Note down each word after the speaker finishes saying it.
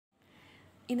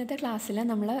ഇന്നത്തെ ക്ലാസ്സിൽ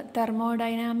നമ്മൾ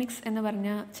തെർമോഡൈനാമിക്സ് എന്ന് പറഞ്ഞ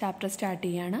ചാപ്റ്റർ സ്റ്റാർട്ട്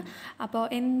ചെയ്യുകയാണ്. അപ്പോൾ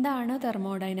എന്താണ്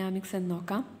തെർമോഡൈനാമിക്സ് എന്ന്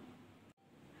നോക്കാം.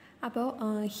 അപ്പോൾ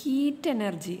ഹീറ്റ്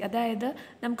എനർജി, അതായത്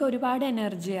നമുക്ക് ഒരുപാട്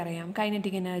എനർജി അറിയാം.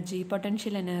 Kinetic energy,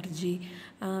 potential energy,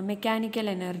 mechanical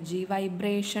energy,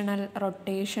 vibrational,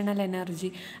 rotational energy,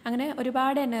 അങ്ങനെ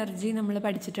ഒരുപാട് എനർജി നമ്മൾ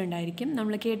പഠിച്ചിട്ടുണ്ടായിരിക്കും,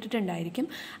 നമ്മൾ കേട്ടിട്ടുണ്ടായിരിക്കും.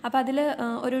 അപ്പോൾ അതിൽ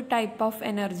ഒരു ടൈപ്പ് ഓഫ്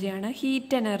എനർജിയാണ്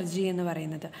ഹീറ്റ് എനർജി എന്ന്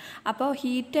പറയുന്നത്. അപ്പോൾ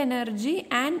heat energy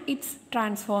and it's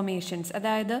transformations,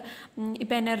 അതായത്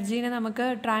ഇപ്പോൾ എനർജീനെ നമുക്ക്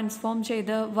ട്രാൻസ്ഫോം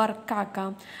ചെയ്ത്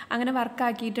വർക്കാക്കാം. അങ്ങനെ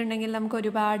വർക്കാക്കിയിട്ടുണ്ടെങ്കിൽ നമുക്ക്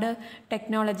ഒരുപാട്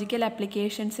ടെക്നോളജിക്കൽ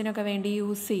ആപ്ലിക്കേഷൻസിനൊക്കെ വേണ്ടി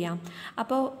യൂസ് ചെയ്യാം.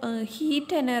 അപ്പോൾ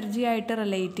ഹീറ്റ് എനർജി ആയിട്ട്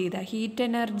റിലേറ്റ് ചെയ്ത heat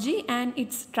energy and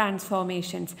it's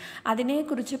transformations,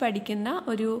 അതിനെക്കുറിച്ച് പഠിക്കുന്ന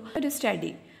ഒരു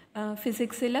സ്റ്റഡി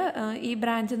ഫിസിക്സിൽ ഈ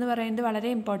ബ്രാഞ്ച് എന്ന് പറയുന്നത്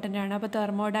വളരെ ഇമ്പോർട്ടൻ്റ് ആണ്. അപ്പോൾ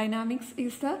thermodynamics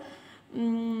is the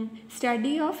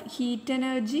study of heat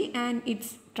energy and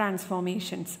it's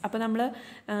transformations. അപ്പോൾ നമ്മൾ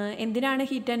എന്തിനാണ്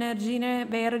ഹീറ്റ് എനർജീനെ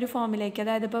വേറൊരു ഫോമിലേക്ക്,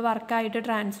 അതായത് ഇപ്പോൾ വർക്കായിട്ട്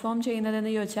ട്രാൻസ്ഫോം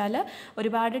ചെയ്യുന്നതെന്ന് ചോദിച്ചാൽ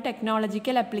ഒരുപാട്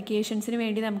ടെക്നോളജിക്കൽ ആപ്ലിക്കേഷൻസിന്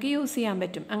വേണ്ടി നമുക്ക് യൂസ് ചെയ്യാൻ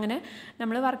പറ്റും, അങ്ങനെ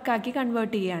നമ്മൾ വർക്കാക്കി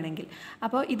കൺവേർട്ട് ചെയ്യുകയാണെങ്കിൽ.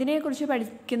 അപ്പോൾ ഇതിനെക്കുറിച്ച്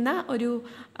പഠിക്കുന്ന ഒരു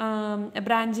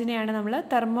ബ്രാഞ്ചിനെയാണ് നമ്മൾ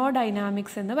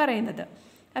തെർമോഡൈനാമിക്സ് എന്ന് പറയുന്നത്.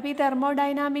 അപ്പോൾ ഈ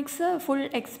തെർമോഡൈനാമിക്സ് ഫുൾ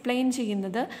എക്സ്പ്ലെയിൻ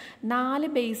ചെയ്യുന്നത് 4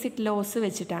 ബേസിക് ലോസ്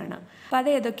വെച്ചിട്ടാണ്. അപ്പോൾ അത്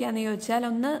ഏതൊക്കെയാണെന്ന് ചോദിച്ചാൽ,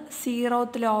 ഒന്ന്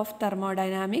 0th ലോ ഓഫ്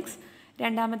തെർമോഡൈനാമിക്സ്,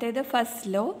 രണ്ടാമത്തേത്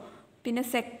ഫസ്റ്റ് ലോ, പിന്നെ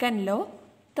സെക്കൻഡ് ലോ,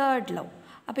 തേർഡ് ലോ.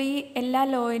 അപ്പോൾ ഈ എല്ലാ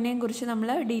ലോയിനെയും കുറിച്ച് നമ്മൾ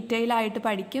ഡീറ്റെയിൽ ആയിട്ട്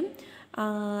പഠിക്കും.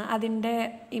 അതിൻ്റെ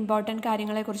ഇമ്പോർട്ടൻറ്റ്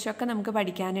കാര്യങ്ങളെക്കുറിച്ചൊക്കെ നമുക്ക്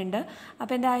പഠിക്കാനുണ്ട്.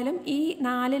 അപ്പോൾ എന്തായാലും ഈ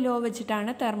 4 ലോ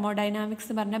വെച്ചിട്ടാണ് തെർമോഡൈനാമിക്സ്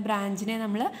എന്ന് പറഞ്ഞ ബ്രാഞ്ചിനെ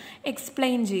നമ്മൾ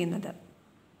എക്സ്പ്ലെയിൻ ചെയ്യുന്നത്.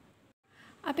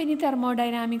 അപ്പോൾ ഇനി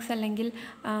തെർമോഡൈനാമിക്സ് അല്ലെങ്കിൽ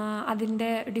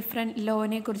അതിൻ്റെ ഡിഫറെൻറ്റ്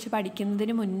ലോനെ കുറിച്ച്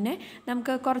പഠിക്കുന്നതിന് മുന്നേ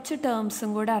നമുക്ക് കുറച്ച്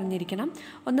ടേംസും കൂടെ അറിഞ്ഞിരിക്കണം.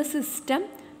 ഒന്ന് സിസ്റ്റം,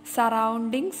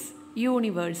 സറൗണ്ടിങ്സ്,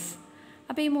 യൂണിവേഴ്സ്.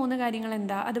 അപ്പോൾ ഈ 3 കാര്യങ്ങൾ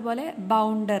എന്താ, അതുപോലെ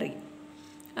ബൗണ്ടറി,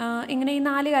 ഇങ്ങനെ ഈ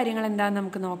 4 കാര്യങ്ങൾ എന്താണെന്ന്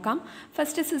നമുക്ക് നോക്കാം.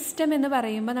 ഫസ്റ്റ് സിസ്റ്റം എന്ന്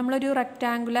പറയുമ്പോൾ നമ്മളൊരു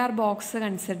റെക്റ്റാങ്കുലാർ ബോക്സ്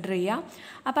കൺസിഡർ ചെയ്യുക.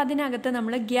 അപ്പോൾ അതിനകത്ത്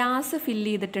നമ്മൾ ഗ്യാസ്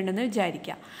ഫില്ല് ചെയ്തിട്ടുണ്ടെന്ന്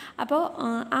വിചാരിക്കുക. അപ്പോൾ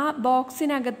ആ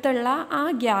ബോക്സിനകത്തുള്ള ആ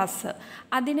ഗ്യാസ്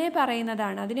അതിനെ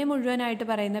മുഴുവനായിട്ട്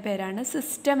പറയുന്ന പേരാണ്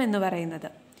സിസ്റ്റം എന്ന് പറയുന്നത്.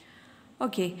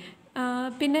 ഓക്കെ,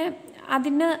 പിന്നെ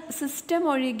അതിന് സിസ്റ്റം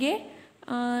ഒഴികെ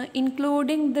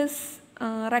ഇൻക്ലൂഡിങ് ദിസ്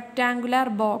റെക്റ്റാങ്കുലാർ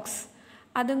ബോക്സ്,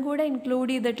 അതും കൂടെ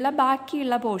ഇൻക്ലൂഡ് ചെയ്തിട്ടുള്ള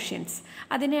ബാക്കിയുള്ള പോർഷൻസ്,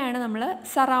 അതിനെയാണ് നമ്മൾ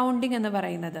സറൗണ്ടിങ് എന്ന്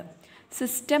പറയുന്നത്.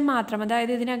 സിസ്റ്റം മാത്രം,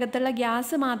 അതായത് ഇതിനകത്തുള്ള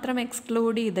ഗ്യാസ് മാത്രം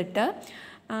എക്സ്ക്ലൂഡ് ചെയ്തിട്ട്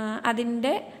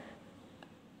അതിൻ്റെ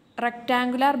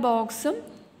റെക്റ്റാങ്കുലാർ ബോക്സും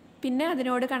പിന്നെ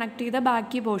അതിനോട് കണക്ട് ചെയ്ത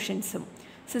ബാക്കി പോർഷൻസും,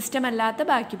 സിസ്റ്റം അല്ലാത്ത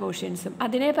ബാക്കി പോർഷൻസും,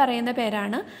 അതിനെ പറയുന്ന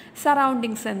പേരാണ്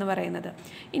സറൗണ്ടിങ്സ് എന്ന് പറയുന്നത്.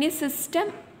 ഇനി സിസ്റ്റം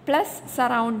പ്ലസ്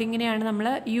സറൗണ്ടിങ്ങിനെയാണ് നമ്മൾ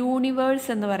യൂണിവേഴ്സ്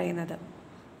എന്ന് പറയുന്നത്.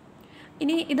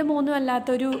 ഇനി ഇത് 3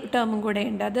 അല്ലാത്തൊരു ടേമും കൂടെ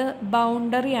ഉണ്ട്, അത്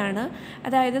ബൗണ്ടറിയാണ്.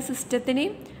 അതായത്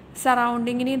സിസ്റ്റത്തിനെയും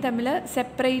സറൗണ്ടിങ്ങിനെയും തമ്മിൽ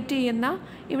സെപ്പറേറ്റ് ചെയ്യുന്ന,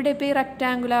 ഇവിടെ ഇപ്പോൾ ഈ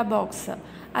റെക്റ്റാങ്കുലാർ ബോക്സ്,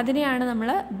 അതിനെയാണ് നമ്മൾ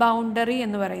ബൗണ്ടറി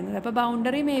എന്ന് പറയുന്നത്. അപ്പോൾ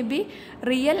boundary may be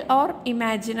real or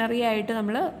imaginary ആയിട്ട്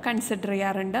നമ്മൾ കൺസിഡർ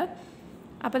ചെയ്യാറുണ്ട്.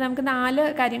 അപ്പോൾ നമുക്ക് 4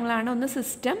 കാര്യങ്ങളാണ്. ഒന്ന്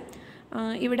സിസ്റ്റം,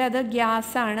 ഇവിടെ അത്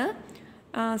ഗ്യാസാണ്.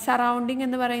 സറൗണ്ടിങ്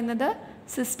എന്ന് പറയുന്നത്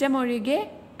സിസ്റ്റം ഒഴികെ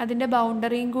അതിൻ്റെ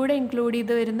ബൗണ്ടറിയും കൂടെ ഇൻക്ലൂഡ്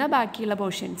ചെയ്ത് വരുന്ന ബാക്കിയുള്ള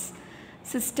പോർഷൻസ്.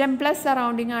 സിസ്റ്റം പ്ലസ്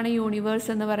സറൗണ്ടിങ് ആണ് യൂണിവേഴ്സ്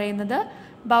എന്ന് പറയുന്നത്.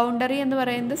 ബൗണ്ടറി എന്ന്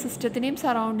പറയുന്നത് സിസ്റ്റത്തിനെയും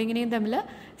സറൗണ്ടിങ്ങിനെയും തമ്മിൽ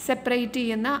സെപ്പറേറ്റ്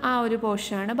ചെയ്യുന്ന ആ ഒരു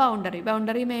പോർഷനാണ് boundary.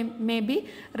 Boundary may be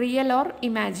real or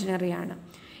imaginary ആണ്.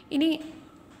 ഇനി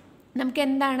നമുക്ക്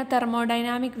എന്താണ്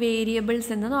തെർമോഡൈനാമിക്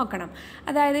വേരിയബിൾസ് എന്ന് നോക്കണം.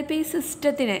 അതായത് ഇപ്പോൾ ഈ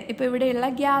സിസ്റ്റത്തിന്, ഇപ്പോൾ ഇവിടെയുള്ള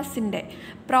ഗ്യാസിൻ്റെ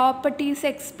പ്രോപ്പർട്ടീസ്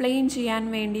എക്സ്പ്ലെയിൻ ചെയ്യാൻ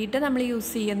വേണ്ടിയിട്ട് നമ്മൾ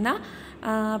യൂസ് ചെയ്യുന്ന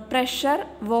pressure,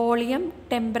 volume,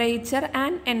 temperature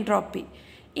and entropy,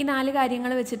 ഈ 4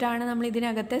 കാര്യങ്ങൾ വെച്ചിട്ടാണ് നമ്മൾ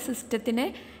ഇതിനകത്തെ സിസ്റ്റത്തിനെ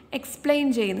എക്സ്പ്ലെയിൻ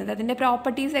ചെയ്യുന്നത്, അതിൻ്റെ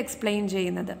പ്രോപ്പർട്ടീസ് എക്സ്പ്ലെയിൻ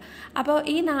ചെയ്യുന്നത്. അപ്പോൾ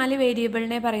ഈ 4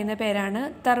 വേരിയബിളിനെ പറയുന്ന പേരാണ്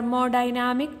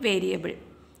തെർമോഡൈനാമിക് വേരിയബിൾ.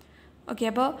 ഓക്കെ,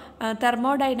 അപ്പോൾ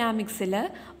തെർമോഡൈനാമിക്സിൽ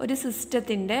ഒരു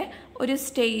സിസ്റ്റത്തിൻ്റെ ഒരു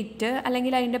സ്റ്റേറ്റ്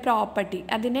അല്ലെങ്കിൽ അതിൻ്റെ പ്രോപ്പർട്ടി,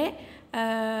 അതിനെ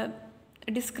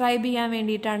ഡിസ്ക്രൈബ് ചെയ്യാൻ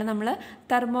വേണ്ടിയിട്ടാണ് നമ്മൾ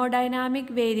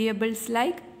thermodynamic variables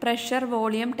like pressure,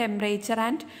 volume, temperature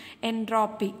and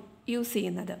entropy use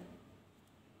ചെയ്യുന്നത്.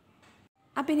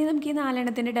 അപ്പോൾ ഇനി നമുക്ക് ഈ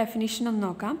 4 ഡെഫിനിഷൻ ഒന്ന്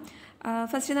നോക്കാം.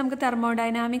 ഫസ്റ്റ് നമുക്ക്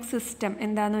തെർമോഡൈനാമിക് സിസ്റ്റം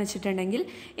എന്താണെന്ന് വെച്ചിട്ടുണ്ടെങ്കിൽ,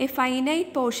 A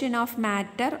finite portion of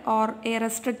matter or A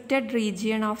restricted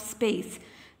region of space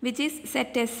which is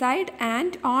set aside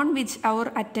and on which our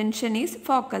attention is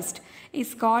focused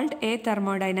is called A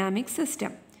thermodynamic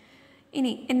system.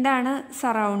 ഇനി എന്താണ്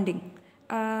surrounding?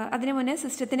 അതിന് മുന്നേ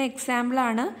സിസ്റ്റത്തിന്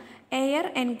എക്സാമ്പിളാണ് air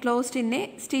enclosed in A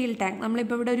steel tank.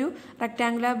 നമ്മളിപ്പോൾ ഇവിടെ ഒരു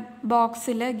rectangular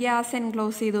ബോക്സിൽ ഗ്യാസ്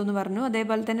എൻക്ലോസ് ചെയ്തു എന്ന് പറഞ്ഞു.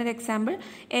 അതേപോലെ തന്നെ ഒരു example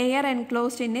air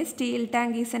enclosed in A steel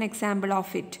tank is an example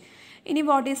of it. ഇനി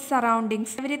what is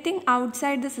surroundings? Everything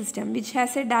outside the system which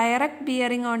has A direct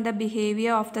bearing on the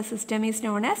behaviour of the system is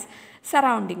known as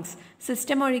surroundings.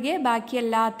 System ഒഴികെ ബാക്കി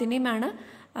എല്ലാത്തിനെയുമാണ്,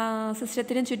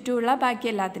 സിസ്റ്റത്തിന് ചുറ്റുമുള്ള ബാക്കി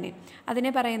എല്ലാത്തിനെയും അതിനെ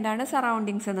പറയുന്നതാണ്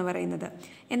surroundings എന്ന് പറയുന്നത്.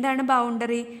 എന്താണ്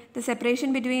boundary? The separation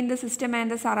between the system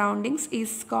and the surroundings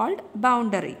is called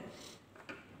boundary.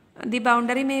 The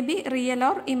boundary may be real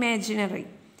or imaginary.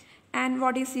 And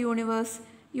what is universe?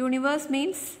 Universe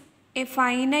means a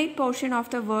finite portion of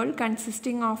the world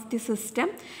consisting of the system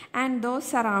and those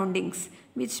surroundings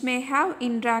which may have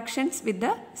interactions with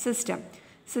the system.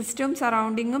 സിസ്റ്റവും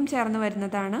സറൗണ്ടിങ്ങും ചേർന്ന്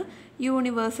വരുന്നതാണ്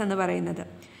universe എന്ന് പറയുന്നത്.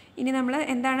 ഇനി നമ്മൾ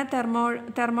എന്താണ്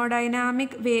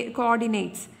thermodynamic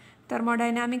coordinates,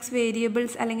 thermodynamics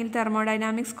variables അല്ലെങ്കിൽ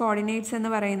thermodynamics coordinates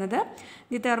എന്ന് പറയുന്നത്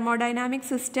the thermodynamic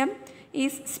system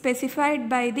is specified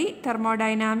by the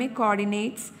thermodynamic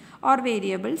coordinates or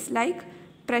variables like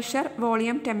pressure,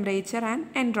 volume, temperature and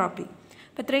entropy.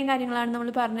 അപ്പോൾ ഇത്രയും കാര്യങ്ങളാണ് നമ്മൾ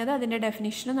പറഞ്ഞത്. അതിൻ്റെ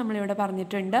ഡെഫിനിഷനും നമ്മളിവിടെ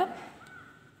പറഞ്ഞിട്ടുണ്ട്.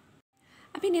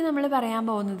 അപ്പോൾ ഇനി നമ്മൾ പറയാൻ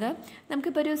പോകുന്നത്,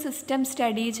 നമുക്കിപ്പോൾ ഒരു സിസ്റ്റം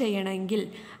സ്റ്റഡി ചെയ്യണമെങ്കിൽ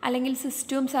അല്ലെങ്കിൽ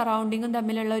സിസ്റ്റവും സറൗണ്ടിങ്ങും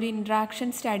തമ്മിലുള്ള ഒരു ഇൻട്രാക്ഷൻ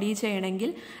സ്റ്റഡി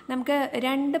ചെയ്യണമെങ്കിൽ നമുക്ക്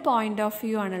രണ്ട് പോയിൻ്റ് ഓഫ്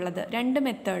വ്യൂ ആണുള്ളത്, രണ്ട്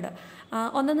മെത്തേഡ്.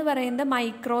 ഒന്നെന്ന് പറയുന്നത്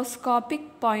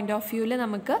മൈക്രോസ്കോപ്പിക് പോയിൻ്റ് ഓഫ് വ്യൂവിൽ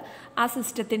നമുക്ക് ആ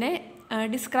സിസ്റ്റത്തിനെ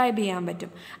ഡിസ്ക്രൈബ് ചെയ്യാൻ പറ്റും,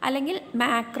 അല്ലെങ്കിൽ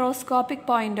മാക്രോസ്കോപ്പിക്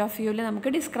പോയിൻ്റ് ഓഫ് വ്യൂവിൽ നമുക്ക്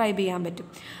ഡിസ്ക്രൈബ് ചെയ്യാൻ പറ്റും.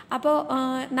 അപ്പോൾ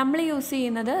നമ്മൾ യൂസ്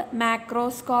ചെയ്യുന്നത്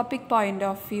മാക്രോസ്കോപ്പിക് പോയിൻ്റ്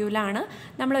ഓഫ് വ്യൂവിലാണ്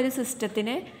നമ്മളൊരു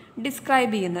സിസ്റ്റത്തിനെ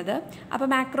ഡിസ്ക്രൈബ് ചെയ്യുന്നത്. അപ്പോൾ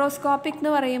മാക്രോസ്കോപ്പിക്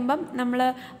എന്ന് പറയുമ്പം നമ്മൾ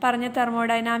പറഞ്ഞ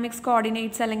തെർമോഡൈനാമിക്സ്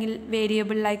കോർഡിനേറ്റ്സ് അല്ലെങ്കിൽ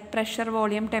variable like pressure,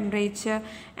 volume, temperature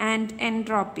and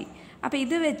entropy, അപ്പോൾ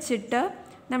ഇത് വെച്ചിട്ട്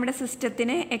നമ്മുടെ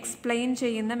സിസ്റ്റത്തിനെ എക്സ്പ്ലെയിൻ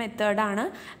ചെയ്യുന്ന മെത്തേഡാണ്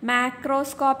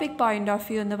മാക്രോസ്കോപ്പിക് പോയിൻ്റ് ഓഫ്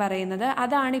വ്യൂ എന്ന് പറയുന്നത്.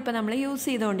 അതാണ് ഇപ്പോൾ നമ്മൾ യൂസ്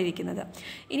ചെയ്തുകൊണ്ടിരിക്കുന്നത്.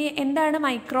 ഇനി എന്താണ്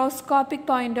മൈക്രോസ്കോപ്പിക്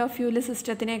പോയിൻ്റ് ഓഫ് വ്യൂവിൽ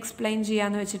സിസ്റ്റത്തിനെ എക്സ്പ്ലെയിൻ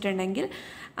ചെയ്യാമെന്ന് വെച്ചിട്ടുണ്ടെങ്കിൽ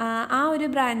ആ ഒരു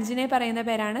ബ്രാഞ്ചിനെ പറയുന്ന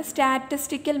പേരാണ്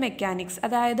സ്റ്റാറ്റിസ്റ്റിക്കൽ മെക്കാനിക്സ്.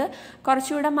 അതായത്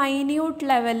കുറച്ചുകൂടെ മൈന്യൂട്ട്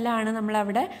ലെവലിലാണ്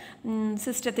നമ്മളവിടെ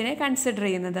സിസ്റ്റത്തിനെ കൺസിഡർ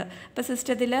ചെയ്യുന്നത്.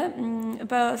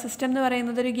 ഇപ്പോൾ സിസ്റ്റം എന്ന്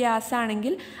പറയുന്നത് ഒരു ഗ്യാസ്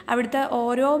ആണെങ്കിൽ അവിടുത്തെ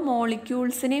ഓരോ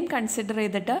മോളിക്യൂൾസിനെയും കൺസിഡർ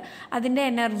ചെയ്തിട്ട് അതിൻ്റെ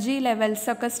എനർജി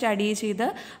ലെവൽസൊക്കെ സ്റ്റഡി ചെയ്ത്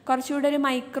കുറച്ചുകൂടെ ഒരു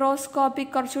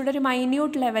മൈക്രോസ്കോപ്പിക്, കുറച്ചുകൂടെ ഒരു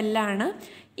മൈന്യൂട്ട് ലെവലിലാണ്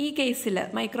ഈ കേസിൽ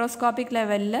മൈക്രോസ്കോപ്പിക്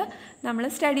ലെവലിൽ നമ്മൾ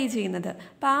സ്റ്റഡി ചെയ്യുന്നത്.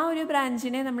 അപ്പോൾ ആ ഒരു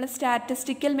ബ്രാഞ്ചിനെ നമ്മൾ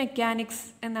സ്റ്റാറ്റിസ്റ്റിക്കൽ മെക്കാനിക്സ്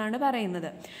എന്നാണ് പറയുന്നത്.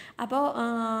 അപ്പോൾ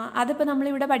അതിപ്പോൾ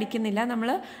നമ്മളിവിടെ പഠിക്കുന്നില്ല.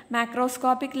 നമ്മൾ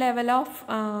മാക്രോസ്കോപ്പിക് ലെവൽ ഓഫ്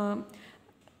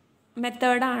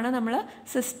മെത്തേഡാണ് നമ്മൾ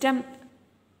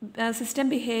സിസ്റ്റം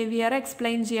ബിഹേവിയർ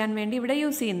എക്സ്പ്ലെയിൻ ചെയ്യാൻ വേണ്ടി ഇവിടെ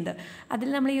യൂസ് ചെയ്യുന്നത്. അതിൽ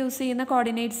നമ്മൾ യൂസ് ചെയ്യുന്ന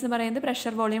കോർഡിനേറ്റ്സ് എന്ന് പറയുന്നത്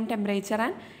പ്രഷർ, വോളിയം, ടെമ്പറേച്ചർ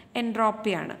ആൻഡ്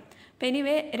എൻട്രോപ്പിയാണ്. അപ്പോൾ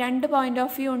എനിവേ രണ്ട് പോയിൻ്റ്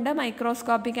ഓഫ് വ്യൂ ഉണ്ട്,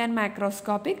 മൈക്രോസ്കോപ്പിക് ആൻഡ്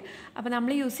മാക്രോസ്കോപ്പിക്. അപ്പോൾ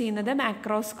നമ്മൾ യൂസ് ചെയ്യുന്നത്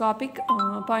മാക്രോസ്കോപ്പിക്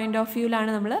പോയിൻ്റ് ഓഫ്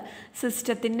വ്യൂവിലാണ് നമ്മൾ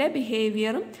സിസ്റ്റത്തിൻ്റെ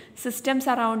ബിഹേവിയറും സിസ്റ്റം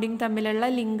സറൗണ്ടിങ് തമ്മിലുള്ള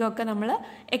ലിങ്കൊക്കെ നമ്മൾ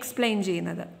എക്സ്പ്ലെയിൻ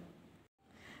ചെയ്യുന്നത്.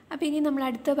 അപ്പോൾ ഇനി നമ്മൾ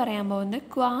അടുത്ത് പറയാൻ പോകുന്നത്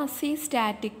ക്വാസി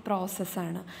സ്റ്റാറ്റിക്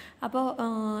പ്രോസസ്സാണ്. അപ്പോൾ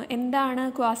എന്താണ്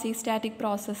ക്വാസി സ്റ്റാറ്റിക്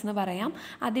പ്രോസസ്സ് എന്ന് പറയാം.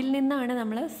 അതിൽ നിന്നാണ്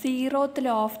നമ്മൾ സീറോത്ത്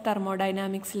ലോ ഓഫ്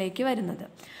തെർമോഡൈനാമിക്സിലേക്ക് വരുന്നത്.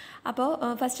 അപ്പോൾ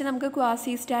ഫസ്റ്റ് നമുക്ക്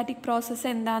ക്വാസി സ്റ്റാറ്റിക് പ്രോസസ്സ്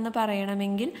എന്താണെന്ന്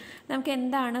പറയണമെങ്കിൽ നമുക്ക്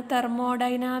എന്താണ്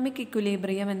തെർമോഡൈനാമിക്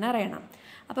ഇക്വിലിബ്രിയം എന്നറിയണം.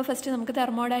 അപ്പോൾ ഫസ്റ്റ് നമുക്ക്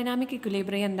തെർമോഡൈനാമിക്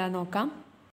ഇക്വിലിബ്രിയം എന്താണെന്ന് നോക്കാം.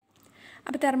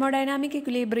 അപ്പോൾ തെർമോഡൈനാമിക്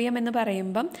ഇക്വിലിബ്രിയം എന്ന്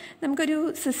പറയുമ്പം നമുക്കൊരു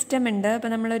സിസ്റ്റം ഉണ്ട്. അപ്പോൾ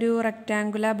നമ്മളൊരു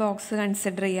റെക്റ്റാങ്കുലർ ബോക്സ്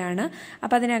കൺസിഡർ ചെയ്യുകയാണ്.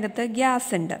 അപ്പോൾ അതിനകത്ത് ഗ്യാസ്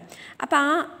ഉണ്ട്. അപ്പോൾ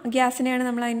ആ ഗ്യാസിനെയാണ്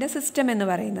നമ്മൾ അതിൻ്റെ സിസ്റ്റം എന്ന്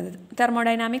പറയുന്നത്,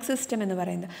 തെർമോഡൈനാമിക് സിസ്റ്റം എന്ന്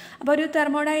പറയുന്നത്. അപ്പോൾ ഒരു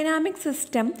തെർമോഡൈനാമിക്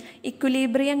സിസ്റ്റം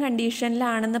ഇക്വിലിബ്രിയം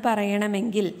കണ്ടീഷനിലാണെന്ന്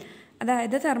പറയണമെങ്കിൽ,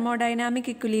 അതായത് തെർമോഡൈനാമിക്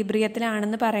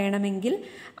ഇക്വിലിബ്രിയത്തിലാണെന്ന് പറയണമെങ്കിൽ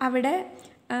അവിടെ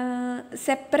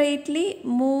സെപ്പറേറ്റ്ലി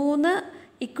 3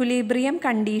 ഇക്വിലിബ്രിയം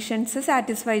കണ്ടീഷൻസ്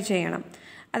സാറ്റിസ്ഫൈ ചെയ്യണം.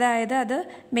 അതായത് അത്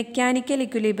മെക്കാനിക്കൽ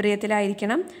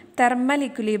ഇക്വിലിബ്രിയത്തിലായിരിക്കണം, തെർമൽ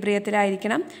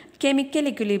ഇക്വിലിബ്രിയത്തിലായിരിക്കണം, കെമിക്കൽ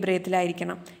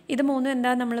ഇക്വിലിബ്രിയത്തിലായിരിക്കണം. ഇത് മൂന്നും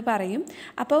എന്താ നമ്മൾ പറയും.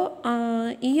 അപ്പോൾ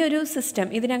ഈ ഒരു സിസ്റ്റം,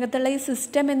 ഇതിനകത്തുള്ള ഈ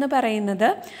സിസ്റ്റം എന്ന് പറയുന്നത്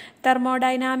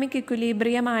തെർമോഡൈനാമിക്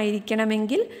ഇക്വിലിബ്രിയം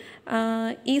ആയിരിക്കണമെങ്കിൽ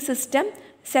ഈ system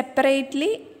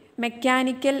separately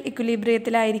mechanical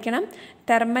ഇക്വിലിബ്രിയത്തിലായിരിക്കണം,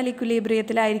 thermal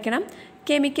ഇക്വിലിബ്രിയത്തിലായിരിക്കണം,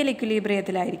 chemical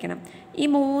ഇക്വിലിബ്രിയത്തിലായിരിക്കണം. ഈ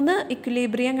 3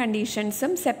 ഇക്വിലിബ്രിയം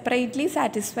കണ്ടീഷൻസും സെപ്പറേറ്റ്ലി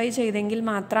സാറ്റിസ്ഫൈ ചെയ്തെങ്കിൽ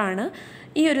മാത്രമാണ്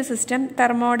ഈ ഒരു സിസ്റ്റം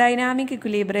തെർമോഡൈനാമിക്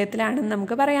ഇക്വിലിബ്രിയത്തിലാണെന്ന്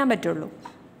നമുക്ക് പറയാൻ പറ്റുള്ളൂ.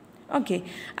 ഓക്കെ,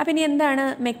 അപ്പോൾ ഇനി എന്താണ്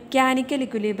മെക്കാനിക്കൽ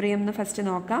ഇക്വിലിബ്രിയം എന്ന് ഫസ്റ്റ്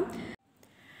നോക്കാം.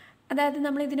 അതായത്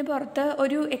നമ്മളിതിന് പുറത്ത്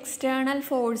ഒരു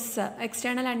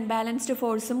എക്സ്റ്റേണൽ അൺബാലൻസ്ഡ്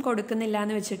ഫോഴ്സും കൊടുക്കുന്നില്ല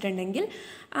എന്ന് വെച്ചിട്ടുണ്ടെങ്കിൽ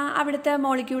അവിടുത്തെ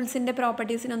മോളിക്യൂൾസിൻ്റെ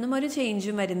പ്രോപ്പർട്ടീസിനൊന്നും ഒരു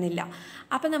ചേഞ്ചും വരുന്നില്ല.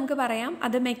 അപ്പോൾ നമുക്ക് പറയാം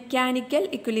അത് മെക്കാനിക്കൽ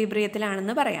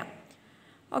ഇക്വിലിബ്രിയത്തിലാണെന്ന് പറയാം.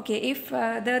 Okay, if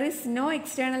there is no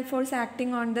external force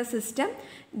acting on the system,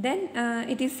 then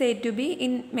it is said to be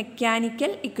in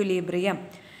mechanical equilibrium.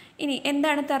 ഇനി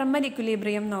എന്താണ് തെർമൽ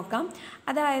ഇക്വിലിബ്രിയം നോക്കാം.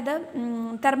 അതായത്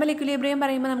തെർമൽ ഇക്വിലിബ്രിയം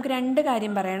പറയുമ്പോൾ നമുക്ക് രണ്ട്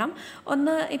കാര്യം പറയണം.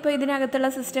 ഒന്ന്, ഇപ്പോൾ ഇതിനകത്തുള്ള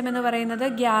സിസ്റ്റം എന്ന് പറയുന്നത്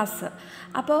ഗ്യാസ്.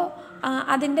 അപ്പോൾ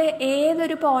അതിൻ്റെ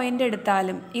ഏതൊരു പോയിൻ്റ്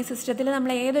എടുത്താലും, ഈ സിസ്റ്റത്തിൽ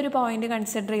നമ്മൾ ഏതൊരു പോയിൻ്റ്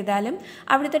കൺസിഡർ ചെയ്താലും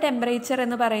അവിടുത്തെ ടെമ്പറേച്ചർ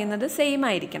എന്ന് പറയുന്നത് സെയിം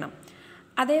ആയിരിക്കണം.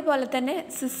 അതേപോലെ തന്നെ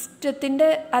സിസ്റ്റത്തിൻ്റെ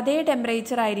അതേ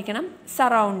ടെമ്പറേച്ചർ ആയിരിക്കണം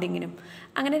സറൗണ്ടിങ്ങിനും.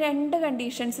 അങ്ങനെ രണ്ട്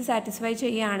കണ്ടീഷൻസ് സാറ്റിസ്ഫൈ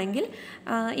ചെയ്യുകയാണെങ്കിൽ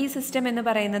ഈ സിസ്റ്റം എന്ന്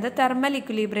പറയുന്നത് തെർമൽ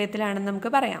ഇക്വിലിബ്രിയത്തിലാണെന്ന്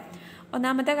നമുക്ക് പറയാം.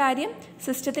 ഒന്നാമത്തെ കാര്യം,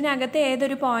 സിസ്റ്റത്തിനകത്ത്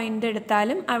ഏതൊരു പോയിൻ്റ്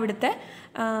എടുത്താലും അവിടുത്തെ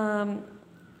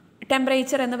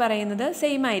ടെമ്പറേച്ചർ എന്ന് പറയുന്നത്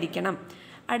സെയിം ആയിരിക്കണം.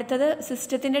 അടുത്തത്,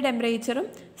 സിസ്റ്റത്തിൻ്റെ ടെമ്പറേച്ചറും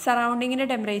സറൗണ്ടിങ്ങിൻ്റെ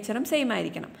ടെമ്പറേച്ചറും സെയിം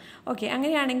ആയിരിക്കണം. ഓക്കെ,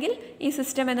 അങ്ങനെയാണെങ്കിൽ ഈ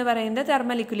സിസ്റ്റം എന്ന് പറയുന്നത്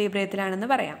തെർമൽ ഇക്വിലിബ്രിയത്തിലാണെന്ന്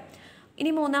പറയാം.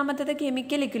 ഇനി മൂന്നാമത്തത്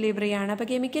കെമിക്കൽ ഇക്വിലിബ്രിയമാണ്. അപ്പോൾ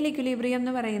കെമിക്കൽ ഇക്വിലിബ്രിയം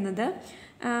എന്ന് പറയുന്നത്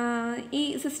ഈ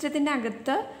സിസ്റ്റത്തിൻ്റെ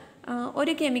അകത്ത്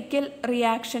ഒരു കെമിക്കൽ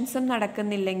റിയാക്ഷൻസും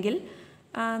നടക്കുന്നില്ലെങ്കിൽ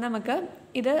നമുക്ക്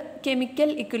ഇത് കെമിക്കൽ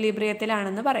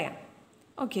ഇക്വിലിബ്രിയത്തിലാണെന്ന് പറയാം.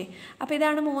 ഓക്കെ, അപ്പോൾ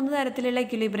ഇതാണ് 3 തരത്തിലുള്ള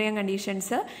ഇക്വിലിബ്രിയം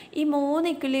കണ്ടീഷൻസ്. ഈ 3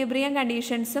 ഇക്വിലിബ്രിയം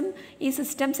കണ്ടീഷൻസും ഈ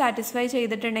സിസ്റ്റം സാറ്റിസ്ഫൈ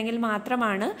ചെയ്തിട്ടുണ്ടെങ്കിൽ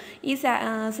മാത്രമാണ് ഈ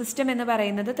സിസ്റ്റം എന്ന്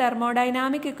പറയുന്നത്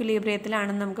തെർമോഡൈനാമിക്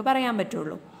ഇക്വിലിബ്രിയത്തിലാണെന്ന് നമുക്ക് പറയാൻ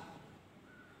പറ്റുള്ളൂ.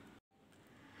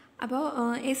 അപ്പോൾ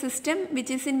A system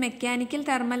which is in mechanical,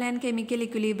 thermal and chemical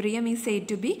equilibrium is said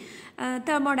to B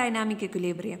thermodynamic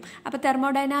equilibrium. അപ്പോൾ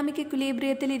തെർമോഡൈനാമിക്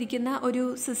ഇക്വിലിബ്രിയത്തിലിരിക്കുന്ന ഒരു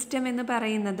സിസ്റ്റം എന്ന്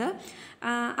പറയുന്നത്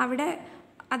അവിടെ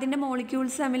അതിൻ്റെ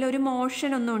മോളിക്യൂൾസ് തമ്മിൽ ഒരു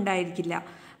മോഷൻ ഒന്നും ഉണ്ടായിരിക്കില്ല.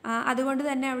 അതുകൊണ്ട്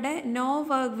തന്നെ അവിടെ no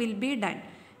work will be done,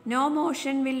 no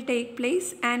motion will take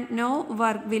place and no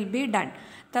work will be done.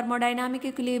 Thermodynamic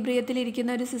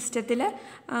ഇക്വിലിബ്രിയത്തിലിരിക്കുന്ന ഒരു സിസ്റ്റത്തിൽ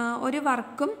ഒരു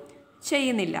വർക്കും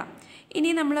ചെയ്യുന്നില്ല. ഇനി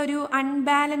നമ്മളൊരു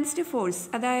അൺബാലൻസ്ഡ് ഫോഴ്സ്,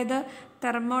 അതായത്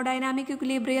തെർമോഡൈനാമിക്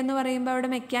ഇക്വിലിബ്രിയം എന്ന് പറയുമ്പോൾ അവിടെ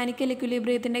മെക്കാനിക്കൽ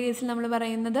ഇക്വിലിബ്രിയത്തിൻ്റെ കേസിൽ നമ്മൾ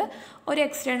പറയുന്നത് ഒരു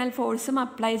എക്സ്റ്റേണൽ ഫോഴ്സും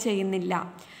അപ്ലൈ ചെയ്യുന്നില്ല.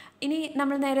 ഇനി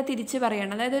നമ്മൾ നേരെ തിരിച്ച്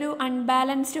പറയണം, അതായത് ഒരു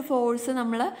അൺബാലൻസ്ഡ് ഫോഴ്സ്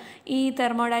നമ്മൾ ഈ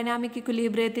തെർമോഡൈനാമിക്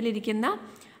ഇക്വിലിബ്രിയത്തിലിരിക്കുന്ന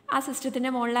ആ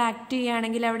സിസ്റ്റത്തിൻ്റെ മുകളിൽ ആക്ട്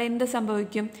ചെയ്യുകയാണെങ്കിൽ അവിടെ എന്ത്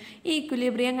സംഭവിക്കും? ഈ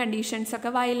ഇക്വിലിബ്രിയം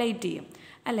കണ്ടീഷൻസൊക്കെ വയലേറ്റ് ചെയ്യും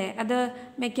അല്ലേ? അത്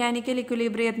മെക്കാനിക്കൽ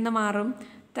ഇക്വിലിബ്രിയത്തിൽ നിന്ന് മാറും,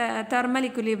 തെർമൽ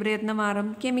ഇക്വിലിബ്രിയത്തിൽ നിന്ന് മാറും,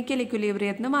 കെമിക്കൽ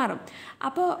ഇക്വിലിബ്രിയത്തിൽ നിന്ന് മാറും.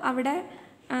 അപ്പോൾ അവിടെ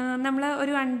നമ്മൾ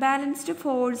ഒരു അൺബാലൻസ്ഡ്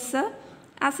ഫോഴ്സ്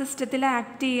ആ സിസ്റ്റത്തിൽ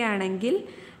ആക്ട് ചെയ്യുകയാണെങ്കിൽ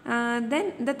then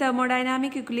the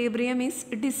thermodynamic equilibrium is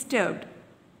disturbed.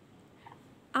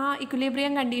 ആ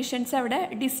ഇക്വിലിബ്രിയം കണ്ടീഷൻസ് അവിടെ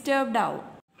ഡിസ്റ്റർബ്ഡ് ആവും.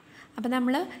 അപ്പോൾ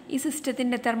നമ്മൾ ഈ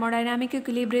സിസ്റ്റത്തിൻ്റെ തെർമോഡൈനാമിക്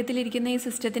ഇക്വിലിബ്രിയത്തിലിരിക്കുന്ന ഈ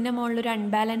സിസ്റ്റത്തിൻ്റെ മുകളിലൊരു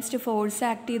അൺബാലൻസ്ഡ് ഫോഴ്സ്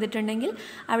ആക്ട് ചെയ്തിട്ടുണ്ടെങ്കിൽ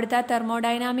അവിടുത്തെ ആ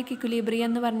തെർമോഡൈനാമിക് ഇക്വിലിബ്രിയം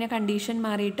എന്ന് പറഞ്ഞ കണ്ടീഷൻ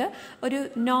മാറിയിട്ട് ഒരു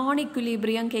നോൺ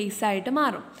ഇക്വിലിബ്രിയം കേസായിട്ട്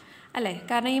മാറും അല്ലേ?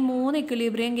 കാരണം ഈ 3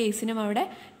 ഇക്വിലിബ്രിയം കേസിനും അവിടെ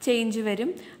ചേഞ്ച്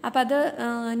വരും. അപ്പോൾ അത്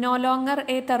no longer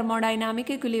A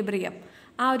thermodynamic equilibrium,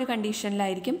 ആ ഒരു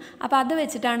കണ്ടീഷനിലായിരിക്കും. അപ്പോൾ അത്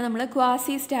വെച്ചിട്ടാണ് നമ്മൾ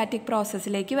ക്വാസി സ്റ്റാറ്റിക്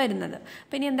പ്രോസസ്സിലേക്ക് വരുന്നത്.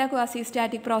 അപ്പോൾ ഇനി എന്താ ക്വാസി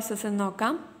സ്റ്റാറ്റിക് പ്രോസസ്സ് എന്ന്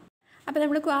നോക്കാം. അപ്പോൾ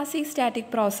നമ്മൾ ക്വാസി സ്റ്റാറ്റിക്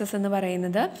പ്രോസസ്സ് എന്ന്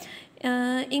പറയുന്നത്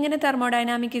ഇങ്ങനെ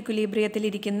തെർമോഡൈനാമിക്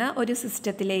ഇക്വിലിബ്രിയത്തിലിരിക്കുന്ന ഒരു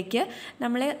സിസ്റ്റത്തിലേക്ക്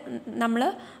നമ്മൾ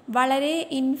വളരെ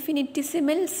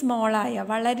ഇൻഫിനിറ്റിസിമൽ സ്മോളായ,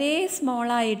 വളരെ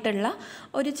സ്മോളായിട്ടുള്ള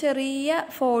ഒരു ചെറിയ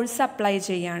ഫോഴ്സ് അപ്ലൈ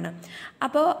ചെയ്യാണ്.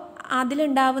 അപ്പോൾ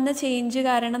അതിലുണ്ടാവുന്ന ചേഞ്ച്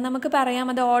കാരണം നമുക്ക് പറയാം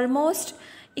അത് almost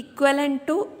equivalent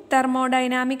to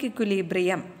thermodynamic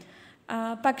equilibrium.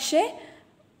 പക്ഷേ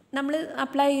നമ്മൾ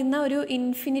അപ്ലൈ ചെയ്യുന്ന ഒരു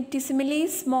ഇൻഫിനിറ്റിസിമലി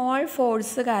സ്മോൾ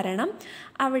ഫോഴ്സ് കാരണം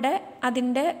അവിടെ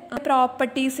അതിൻ്റെ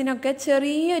പ്രോപ്പർട്ടീസിനൊക്കെ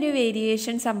ചെറിയൊരു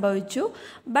വേരിയേഷൻ സംഭവിച്ചു.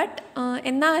 ബട്ട്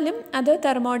എന്നാലും അത്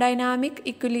തെർമോഡൈനാമിക്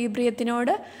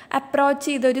ഇക്വിലിബ്രിയത്തിനോട് അപ്രോച്ച്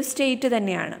ചെയ്തൊരു സ്റ്റേറ്റ്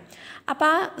തന്നെയാണ്. അപ്പോൾ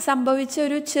ആ സംഭവിച്ച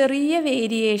ഒരു ചെറിയ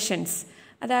വേരിയേഷൻസ്,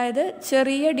 അതായത്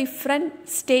ചെറിയ different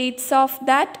States of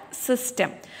that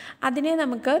system, അതിനെ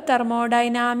നമുക്ക്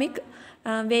തെർമോഡൈനാമിക്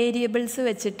വേരിയബിൾസ്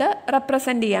വെച്ചിട്ട്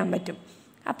റെപ്രസെൻ്റ് ചെയ്യാൻ പറ്റും.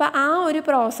 അപ്പോൾ ആ ഒരു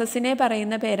പ്രോസസ്സിനെ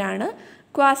പറയുന്ന പേരാണ്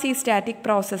ക്വാസി സ്റ്റാറ്റിക്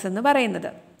പ്രോസസ്സ് എന്ന് പറയുന്നത്.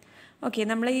 ഓക്കെ,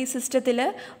 നമ്മൾ ഈ സിസ്റ്റത്തിൽ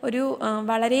ഒരു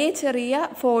വളരെ ചെറിയ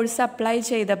ഫോഴ്സ് അപ്ലൈ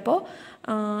ചെയ്തപ്പോൾ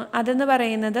അതെന്ന്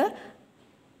പറയുന്നത്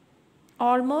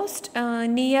almost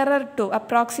nearer to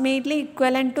approximately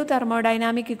equivalent to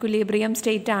thermodynamic equilibrium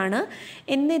state ആണ്.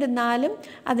 എന്നിരുന്നാലും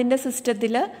അതിൻ്റെ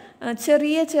സിസ്റ്റത്തിൽ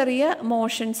ചെറിയ ചെറിയ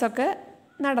മോഷൻസൊക്കെ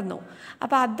നടന്നു.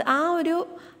 അപ്പോൾ ആ ഒരു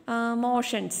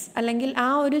മോഷൻസ് അല്ലെങ്കിൽ ആ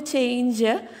ഒരു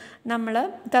ചേഞ്ച് നമ്മൾ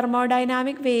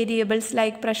thermodynamic variables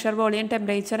like pressure, volume,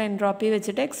 temperature, entropy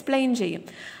വെച്ചിട്ട് എക്സ്പ്ലെയിൻ ചെയ്യും.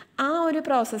 ആ ഒരു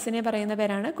പ്രോസസ്സിനെ പറയുന്ന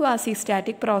പേരാണ് ക്വാസി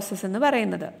സ്റ്റാറ്റിക് പ്രോസസ്സ് എന്ന്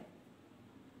പറയുന്നത്.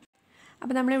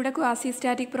 അപ്പോൾ നമ്മളിവിടെ ക്വാസി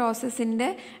സ്റ്റാറ്റിക് പ്രോസസ്സിൻ്റെ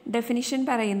ഡെഫിനിഷൻ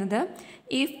പറയുന്നത്,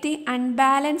 if the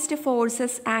unbalanced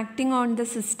forces acting on the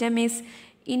system is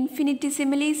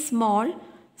ഇൻഫിനിറ്റിസിമലി small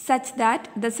such that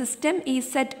the system is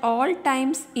at all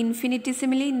times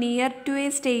infinitesimally near to a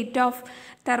state of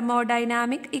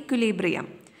thermodynamic equilibrium,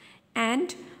 and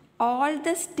all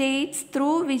the states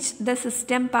through which the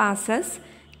system passes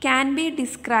can be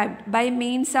described by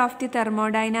means of the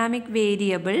thermodynamic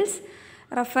variables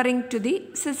referring to the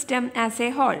system as a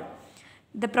whole.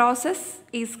 The process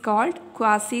is called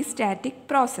quasi-static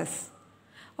process.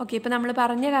 Okay, ഇപ്പോൾ നമ്മൾ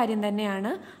പറഞ്ഞ കാര്യം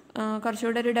തന്നെയാണ്,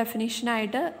 കുറച്ചുകൂടെ ഒരു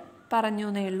ഡെഫിനിഷനായിട്ട് പറഞ്ഞു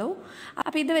എന്നേ ഉള്ളൂ.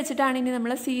 അപ്പോൾ ഇത് വെച്ചിട്ടാണ് ഇനി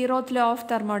നമ്മൾ സീറോത്ത് ലോ ഓഫ്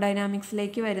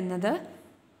തെർമോഡൈനാമിക്സിലേക്ക് വരുന്നത്.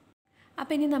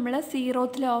 അപ്പോൾ ഇനി നമ്മൾ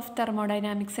സീറോത്ത് ലോ ഓഫ്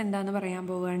തെർമോഡൈനാമിക്സ് എന്താണെന്ന് പറയാൻ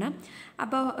പോവുകയാണ്.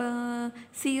 അപ്പോൾ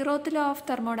സീറോത്ത് ലോ ഓഫ്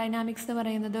തെർമോഡൈനാമിക്സ് എന്ന്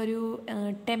പറയുന്നത് ഒരു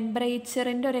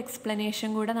ടെമ്പറേച്ചറിൻ്റെ ഒരു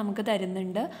എക്സ്പ്ലനേഷൻ കൂടെ നമുക്ക്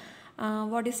തരുന്നുണ്ട്.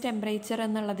 വാട്ട് ഈസ് ടെമ്പറേച്ചർ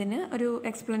എന്നുള്ളതിന് ഒരു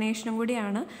എക്സ്പ്ലനേഷനും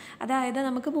കൂടിയാണ്. അതായത്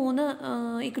നമുക്ക് 3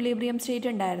 ഇക്വിലിബ്രിയം സ്റ്റേറ്റ്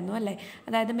ഉണ്ടായിരുന്നു അല്ലേ,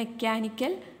 അതായത്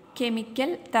മെക്കാനിക്കൽ, കെമിക്കൽ,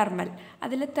 തെർമൽ.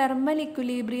 അതിൽ തെർമൽ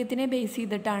ഇക്വിലിബ്രിയത്തിനെ ബേസ്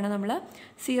ചെയ്തിട്ടാണ് നമ്മൾ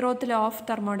സീറോത്ത് ലോ ഓഫ്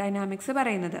തെർമോഡൈനാമിക്സ്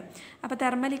പറയുന്നത്. അപ്പോൾ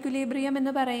തെർമൽ ഇക്വിലിബ്രിയം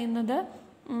എന്ന് പറയുന്നത്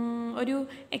ഒരു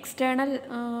എക്സ്റ്റേണൽ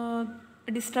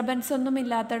ഡിസ്റ്റർബൻസ് ഒന്നും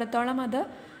ഇല്ലാത്തിടത്തോളം അത്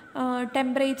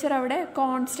ടെമ്പറേച്ചർ അവിടെ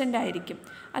കോൺസ്റ്റൻ്റ് ആയിരിക്കും.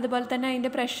 അതുപോലെ തന്നെ അതിൻ്റെ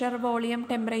പ്രഷർ, വോളിയം,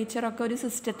 ടെമ്പറേച്ചറൊക്കെ ഒരു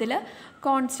സിസ്റ്റത്തിൽ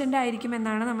കോൺസ്റ്റൻ്റ് ആയിരിക്കും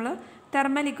എന്നാണ് നമ്മൾ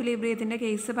തെർമൽ ഇക്വിലിബ്രിയത്തിൻ്റെ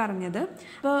കേസ് പറഞ്ഞത്.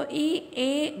 അപ്പോൾ ഈ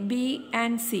എ, ബി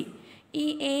ആൻഡ് സി, ഈ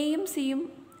എയും സിയും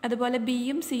അതുപോലെ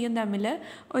ബിയും സിയും തമ്മിൽ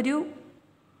ഒരു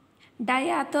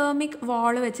ഡയാതേർമിക്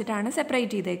വാൾ വെച്ചിട്ടാണ്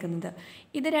സെപ്പറേറ്റ് ചെയ്തേക്കുന്നത്.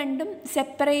 ഇത് രണ്ടും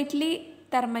സെപ്പറേറ്റ്ലി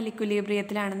തെർമൽ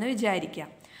ഇക്വിലിബ്രിയത്തിലാണെന്ന് വിചാരിക്കുക.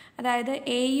 അതായത്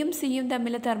എയും സിയും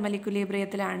തമ്മിൽ തെർമൽ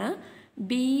ഇക്വിലിബ്രിയത്തിലാണ്,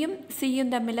 ബിയും സിയും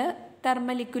തമ്മിൽ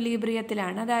തെർമൽ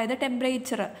ഇക്വിലിബ്രിയത്തിലാണ്, അതായത്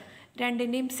ടെമ്പറേച്ചർ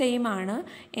രണ്ടിൻ്റെയും സെയിം ആണ്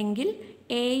എങ്കിൽ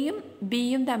എയും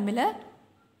ബിയും തമ്മിൽ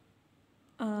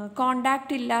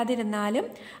contact ഇല്ലാതിരുന്നാലും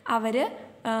our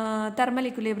thermal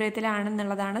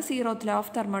ഇക്വിലിബ്രിയത്തിലാണെന്നുള്ളതാണ് zeroth law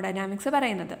of thermodynamics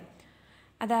പറയുന്നത്.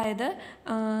 അതായത്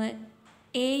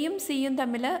എയും സിയും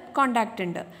തമ്മിൽ കോണ്ടാക്റ്റ്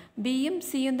ഉണ്ട്, ബിയും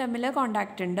സിയും തമ്മിൽ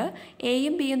കോണ്ടാക്റ്റ് ഉണ്ട്,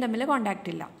 എയും ബിയും തമ്മിൽ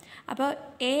കോണ്ടാക്റ്റ് ഇല്ല. അപ്പോൾ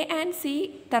A and C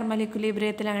thermal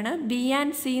ഇക്വിലിബ്രിയത്തിലാണ്, B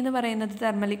and C എന്ന് പറയുന്നത്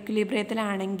തെർമൽ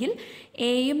ഇക്വിലിബ്രിയത്തിലാണെങ്കിൽ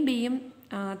എയും ബിയും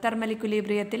തെർമൽ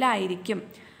ഇക്വിലിബ്രിയത്തിലായിരിക്കും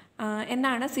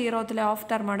എന്നാണ് സീറോത്ത് ലോ ഓഫ്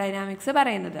തെർമോഡൈനാമിക്സ്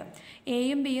പറയുന്നത്.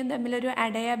 എയും ബിയും തമ്മിലൊരു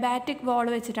അഡയാബാറ്റിക് വാൾ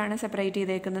വെച്ചിട്ടാണ് സെപ്പറേറ്റ്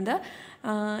ചെയ്തേക്കുന്നത്.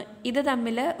 ഇത്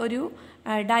തമ്മിൽ ഒരു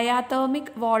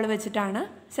ഡയാതേർമിക് വാൾ വെച്ചിട്ടാണ്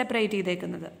സെപ്പറേറ്റ്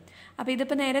ചെയ്തേക്കുന്നത്. അപ്പോൾ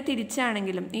ഇതിപ്പോൾ നേരെ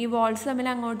തിരിച്ചാണെങ്കിലും ഈ വാൾസ് തമ്മിൽ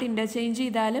അങ്ങോട്ട് ഇൻ്റർചേഞ്ച്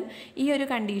ചെയ്താലും ഈ ഒരു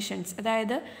കണ്ടീഷൻസ്,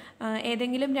 അതായത്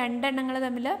ഏതെങ്കിലും 2 എണ്ണങ്ങൾ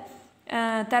തമ്മിൽ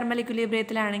തെർമൽ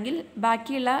ഇക്വിലിബ്രിയത്തിലാണെങ്കിൽ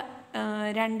ബാക്കിയുള്ള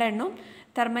 2 എണ്ണവും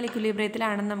തെർമൽ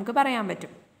ഇക്വിലിബ്രിയത്തിലാണെന്ന് നമുക്ക് പറയാൻ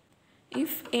പറ്റും.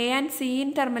 If A and C in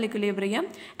thermal equilibrium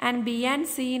and B and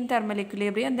C in thermal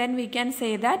equilibrium, then we can say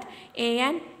that A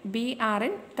and B are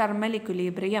in thermal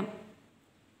equilibrium.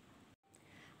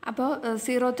 അപ്പോൾ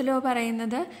സീറോത്ത് ലോ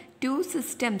പറയുന്നത് 2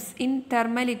 systems in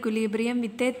thermal equilibrium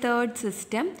with a third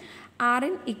system are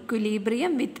in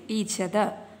equilibrium with each other.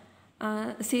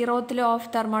 Zeroth law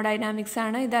of thermodynamics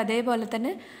ആണ് ഇത്. അതേപോലെ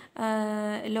തന്നെ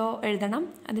law എഴുതണം,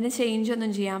 അതിന് change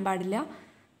ഒന്നും ചെയ്യാൻ പാടില്ല.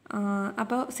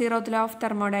 അപ്പോൾ സീറോത്ത് ലോ ഓഫ്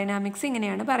തെർമോഡൈനാമിക്സ്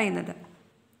ഇങ്ങനെയാണ് പറയുന്നത്.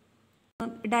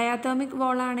 ഡയാതേർമിക്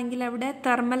വോൾ ആണെങ്കിൽ അവിടെ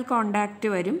തെർമൽ കോണ്ടാക്റ്റ്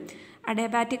വരും,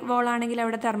 അഡയാബാറ്റിക് വോൾ ആണെങ്കിൽ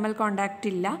അവിടെ തെർമൽ കോണ്ടാക്റ്റ്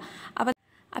ഇല്ല.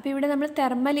 അപ്പോൾ ഇവിടെ നമ്മൾ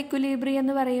തെർമൽ ഇക്വിലിബ്രിയം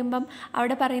എന്ന് പറയുമ്പം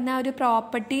അവിടെ പറയുന്ന ഒരു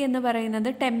പ്രോപ്പർട്ടി എന്ന് പറയുന്നത്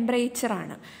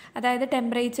ടെമ്പറേച്ചറാണ്. അതായത്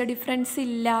ടെമ്പറേച്ചർ ഡിഫറൻസ്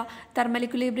ഇല്ല. തെർമൽ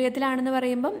ഇക്വിലിബ്രിയത്തിലാണെന്ന്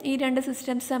പറയുമ്പം ഈ 2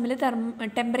 സിസ്റ്റംസ് തമ്മിൽ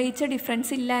ടെമ്പറേച്ചർ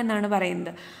ഡിഫറൻസ് ഇല്ല എന്നാണ്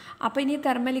പറയുന്നത്. അപ്പോൾ ഇനി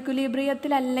തെർമൽ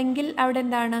ഇക്വിലിബ്രിയത്തിലല്ലെങ്കിൽ അവിടെ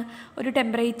എന്താണ്, ഒരു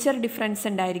ടെമ്പറേച്ചർ ഡിഫറൻസ്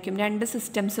ഉണ്ടായിരിക്കും 2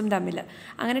 സിസ്റ്റംസും തമ്മിൽ.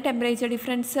 അങ്ങനെ ടെമ്പറേച്ചർ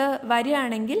ഡിഫറൻസ്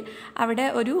വരികയാണെങ്കിൽ അവിടെ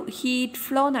ഒരു ഹീറ്റ്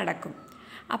ഫ്ലോ നടക്കും.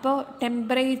 അപ്പോൾ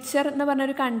ടെമ്പറേച്ചർ എന്ന്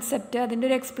പറഞ്ഞൊരു കൺസെപ്റ്റ്, അതിൻ്റെ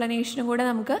ഒരു എക്സ്പ്ലനേഷനും കൂടെ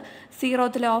നമുക്ക്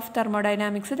സീറോത്ത് ലോ ഓഫ്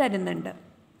തെർമോഡൈനാമിക്സ് തരുന്നുണ്ട്.